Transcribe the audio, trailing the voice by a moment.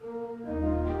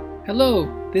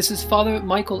Hello, this is Father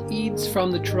Michael Eads from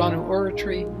the Toronto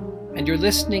Oratory, and you're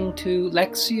listening to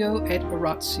Lectio et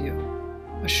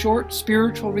Oratio, a short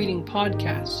spiritual reading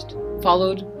podcast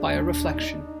followed by a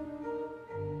reflection.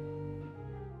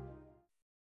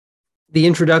 The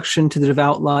Introduction to the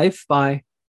Devout Life by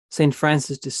St.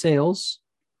 Francis de Sales,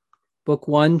 Book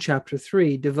 1, Chapter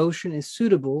 3, Devotion is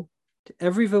suitable to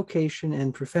every vocation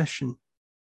and profession.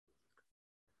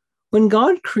 When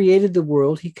God created the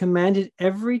world, he commanded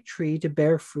every tree to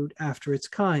bear fruit after its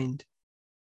kind.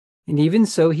 And even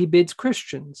so, he bids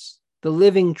Christians, the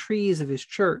living trees of his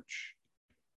church,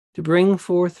 to bring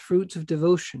forth fruits of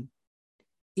devotion,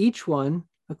 each one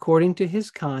according to his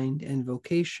kind and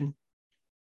vocation.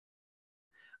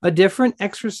 A different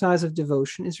exercise of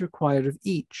devotion is required of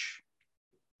each: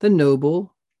 the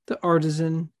noble, the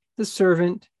artisan, the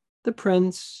servant, the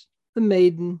prince, the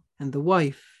maiden, and the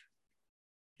wife.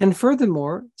 And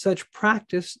furthermore, such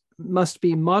practice must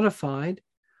be modified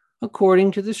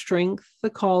according to the strength, the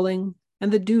calling,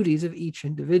 and the duties of each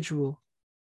individual.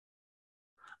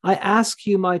 I ask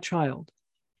you, my child,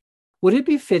 would it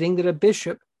be fitting that a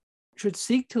bishop should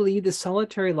seek to lead the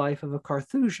solitary life of a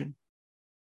Carthusian?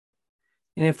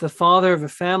 And if the father of a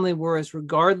family were as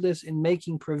regardless in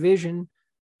making provision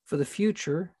for the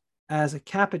future as a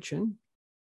Capuchin,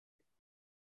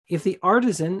 if the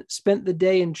artisan spent the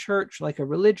day in church like a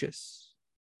religious,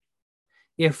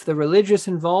 if the religious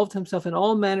involved himself in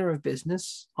all manner of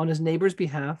business on his neighbor's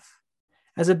behalf,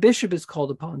 as a bishop is called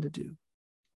upon to do,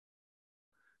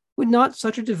 would not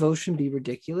such a devotion be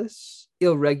ridiculous,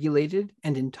 ill-regulated,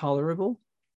 and intolerable?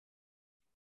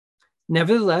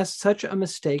 Nevertheless, such a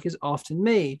mistake is often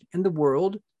made, and the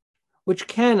world, which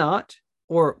cannot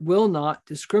or will not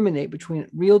discriminate between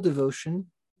real devotion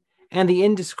and the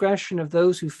indiscretion of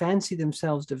those who fancy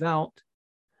themselves devout,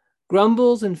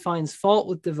 grumbles and finds fault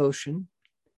with devotion,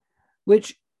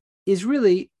 which is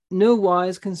really no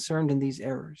wise concerned in these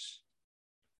errors.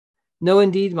 No,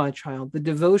 indeed, my child, the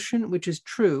devotion which is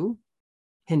true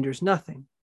hinders nothing,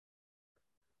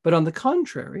 but on the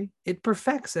contrary, it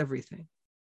perfects everything.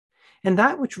 And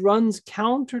that which runs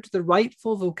counter to the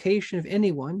rightful vocation of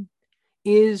anyone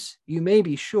is, you may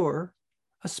be sure,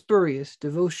 a spurious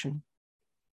devotion.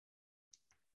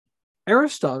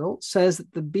 Aristotle says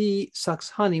that the bee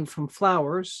sucks honey from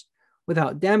flowers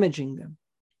without damaging them,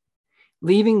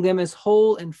 leaving them as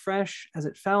whole and fresh as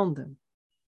it found them.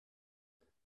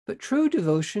 But true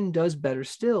devotion does better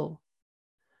still,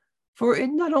 for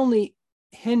it not only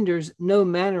hinders no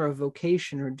manner of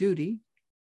vocation or duty,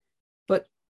 but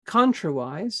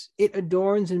contrawise, it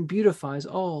adorns and beautifies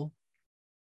all.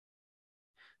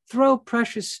 Throw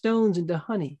precious stones into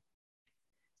honey,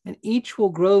 and each will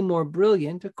grow more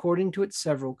brilliant according to its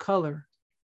several color.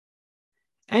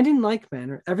 And in like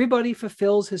manner, everybody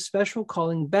fulfills his special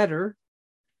calling better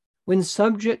when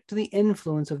subject to the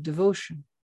influence of devotion.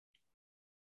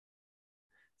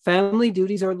 Family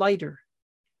duties are lighter,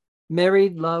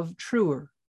 married love truer,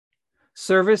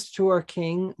 service to our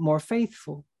King more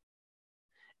faithful,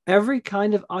 every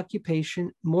kind of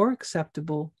occupation more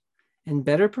acceptable and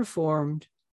better performed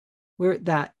where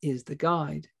that is the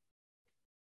guide.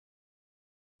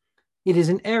 It is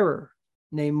an error,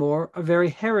 nay more, a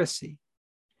very heresy,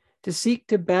 to seek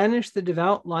to banish the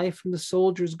devout life from the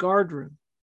soldier's guardroom,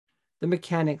 the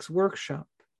mechanic's workshop,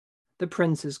 the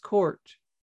prince's court,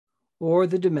 or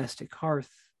the domestic hearth.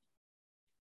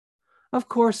 Of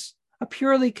course, a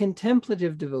purely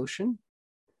contemplative devotion,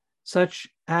 such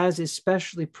as is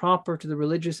specially proper to the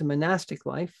religious and monastic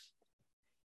life,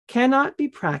 cannot be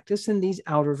practiced in these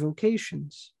outer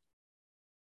vocations.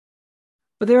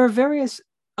 But there are various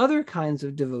other kinds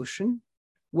of devotion,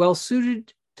 well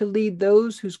suited to lead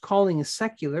those whose calling is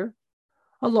secular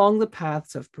along the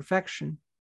paths of perfection.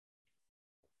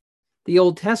 The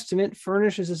Old Testament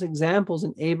furnishes us examples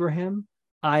in Abraham,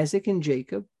 Isaac, and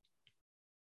Jacob,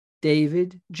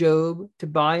 David, Job,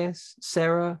 Tobias,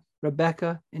 Sarah,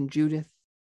 Rebecca, and Judith.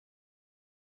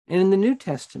 And in the New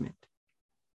Testament,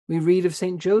 we read of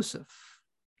St. Joseph,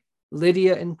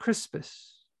 Lydia, and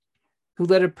Crispus, who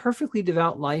led a perfectly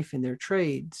devout life in their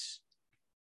trades.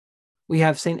 We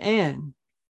have St. Anne,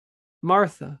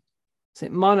 Martha,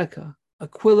 St. Monica,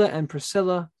 Aquila, and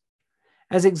Priscilla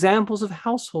as examples of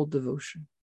household devotion.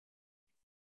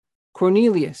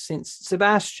 Cornelius, St.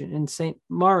 Sebastian, and St.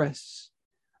 Maurus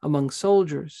among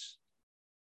soldiers.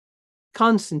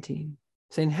 Constantine,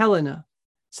 St. Helena,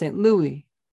 St. Louis,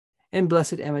 and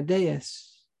Blessed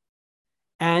Amadeus,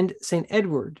 and St.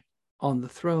 Edward on the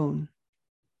throne.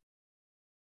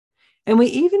 And we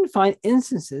even find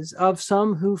instances of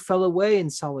some who fell away in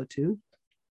solitude,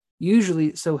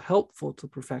 usually so helpful to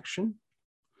perfection,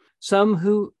 some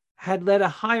who had led a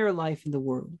higher life in the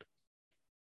world,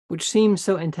 which seems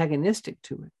so antagonistic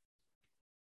to it.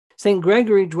 St.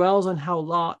 Gregory dwells on how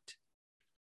Lot,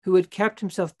 who had kept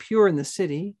himself pure in the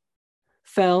city,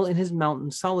 fell in his mountain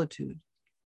solitude.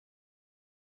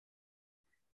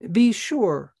 Be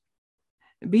sure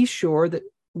that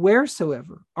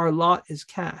wheresoever our lot is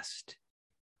cast,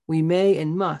 we may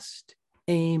and must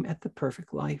aim at the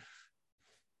perfect life.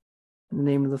 In the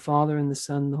name of the Father, and the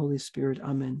Son, and the Holy Spirit.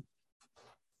 Amen.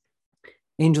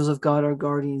 Angels of God, our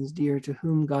guardians dear, to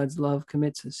whom God's love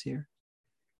commits us here,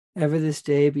 ever this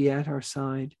day be at our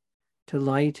side, to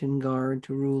light and guard,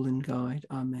 to rule and guide.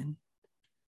 Amen.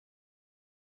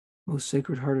 Most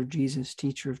Sacred Heart of Jesus,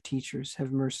 teacher of teachers,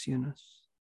 have mercy on us.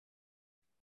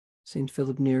 Saint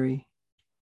Philip Neri,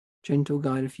 gentle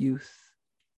guide of youth,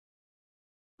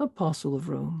 apostle of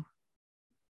Rome,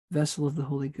 vessel of the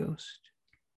Holy Ghost,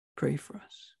 pray for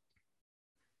us.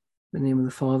 In the name of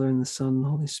the Father, and the Son, and the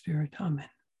Holy Spirit. Amen.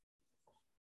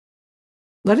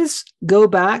 Let us go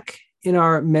back in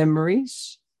our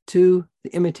memories to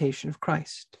the Imitation of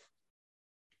Christ.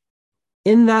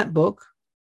 In that book,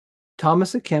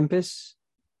 Thomas à Kempis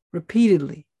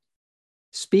repeatedly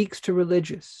speaks to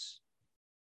religious,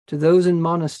 to those in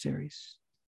monasteries.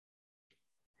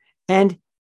 And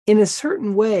in a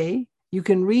certain way, you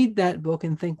can read that book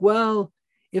and think, well,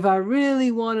 if I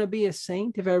really want to be a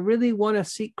saint, if I really want to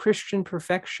seek Christian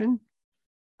perfection,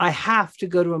 I have to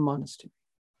go to a monastery.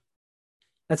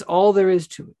 That's all there is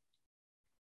to it.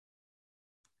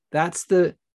 That's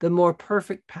the more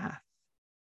perfect path.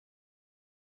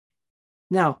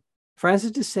 Now,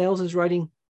 Francis de Sales is writing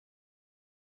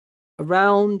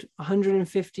around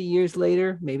 150 years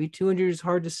later, maybe 200 is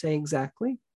hard to say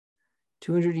exactly,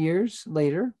 200 years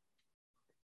later.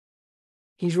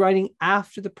 He's writing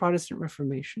after the Protestant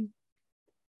Reformation.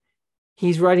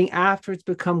 He's writing after it's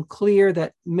become clear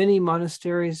that many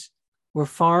monasteries were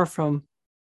far from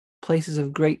places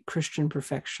of great Christian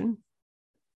perfection.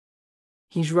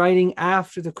 He's writing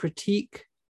after the critique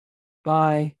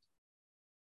by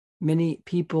many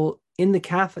people in the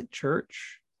Catholic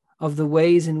Church of the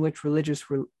ways in which religious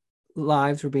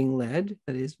lives were being led,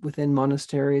 that is, within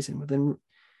monasteries and within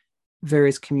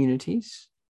various communities.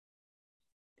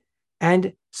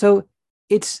 And so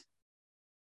it's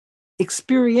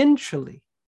experientially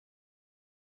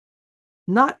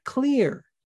not clear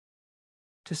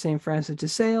to St. Francis de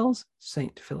Sales,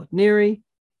 St. Philip Neri,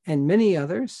 and many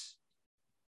others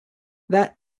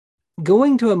that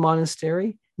going to a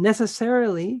monastery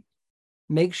necessarily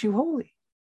makes you holy.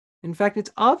 In fact,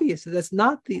 it's obvious that that's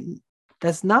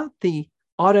not the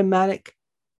automatic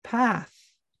path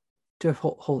to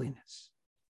holiness.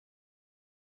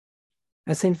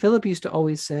 As St. Philip used to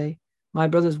always say, my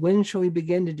brothers, when shall we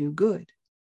begin to do good?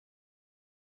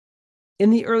 In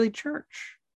the early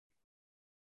church,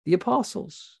 the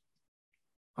apostles,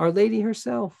 Our Lady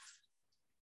herself,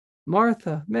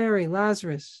 Martha, Mary,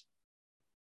 Lazarus,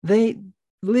 they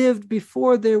lived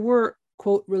before there were,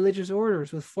 quote, religious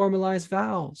orders with formalized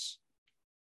vows,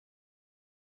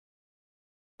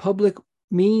 public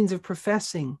means of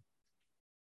professing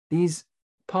these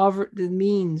poverty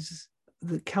means,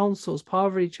 the counsels,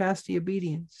 poverty, chastity,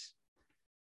 obedience.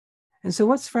 And so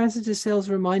what's Francis de Sales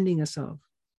reminding us of?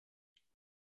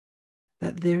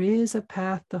 That there is a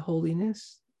path to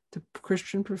holiness, to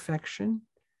Christian perfection,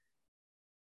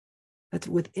 that's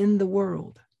within the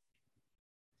world.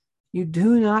 You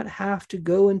do not have to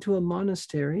go into a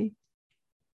monastery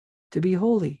to be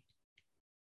holy.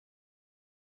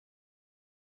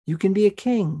 You can be a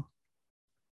king.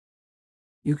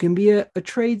 You can be a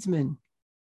tradesman.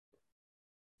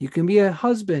 You can be a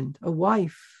husband, a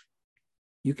wife.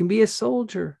 You can be a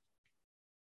soldier.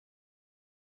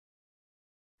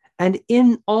 And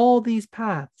in all these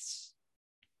paths,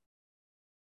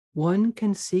 one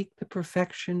can seek the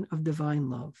perfection of divine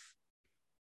love.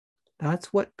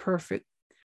 That's what perfect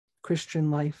Christian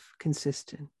life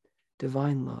consists in,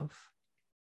 divine love.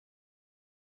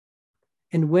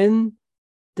 And when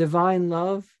divine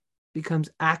love becomes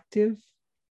active,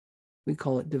 we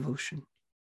call it devotion.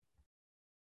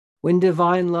 When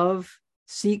divine love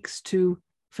seeks to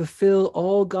fulfill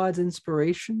all God's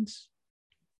inspirations,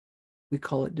 we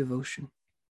call it devotion.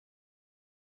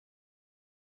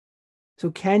 So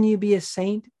can you be a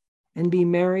saint and be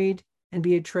married and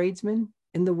be a tradesman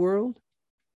in the world?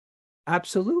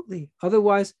 Absolutely.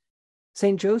 Otherwise,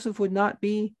 St. Joseph would not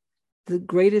be the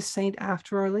greatest saint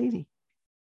after Our Lady.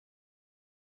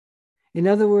 In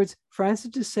other words,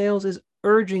 Francis de Sales is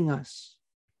urging us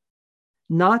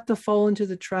not to fall into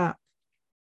the trap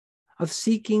of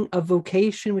seeking a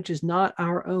vocation which is not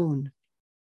our own.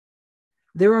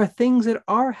 There are things that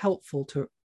are helpful to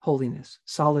holiness,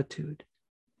 solitude,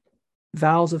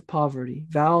 vows of poverty,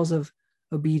 vows of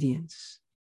obedience,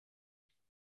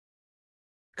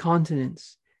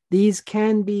 continence. These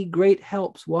can be great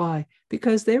helps. Why?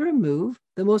 Because they remove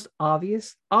the most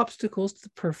obvious obstacles to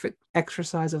the perfect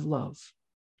exercise of love.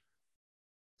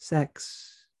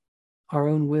 Sex, our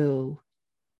own will,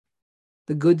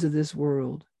 the goods of this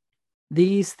world.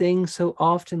 These things so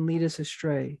often lead us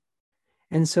astray.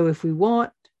 And so if we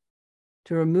want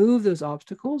to remove those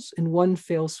obstacles in one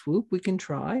fell swoop, we can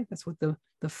try. That's what the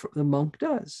monk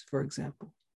does, for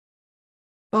example.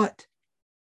 But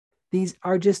these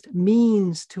are just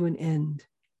means to an end.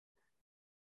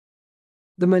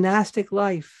 The monastic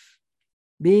life,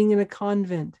 being in a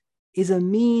convent, is a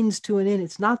means to an end.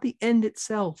 It's not the end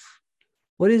itself.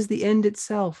 What is the end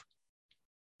itself?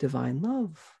 Divine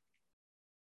love.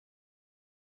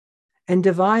 And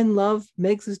divine love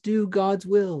makes us do God's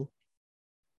will.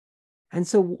 And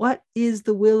so what is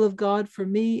the will of God for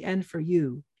me and for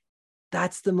you?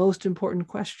 That's the most important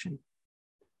question.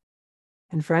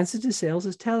 And Francis de Sales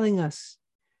is telling us,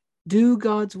 do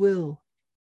God's will.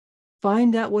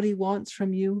 Find out what he wants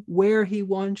from you, where he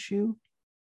wants you.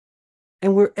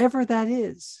 And wherever that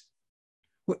is,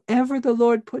 wherever the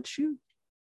Lord puts you,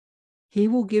 he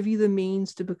will give you the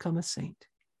means to become a saint.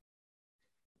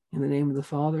 In the name of the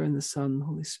Father, and the Son, and the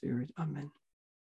Holy Spirit. Amen.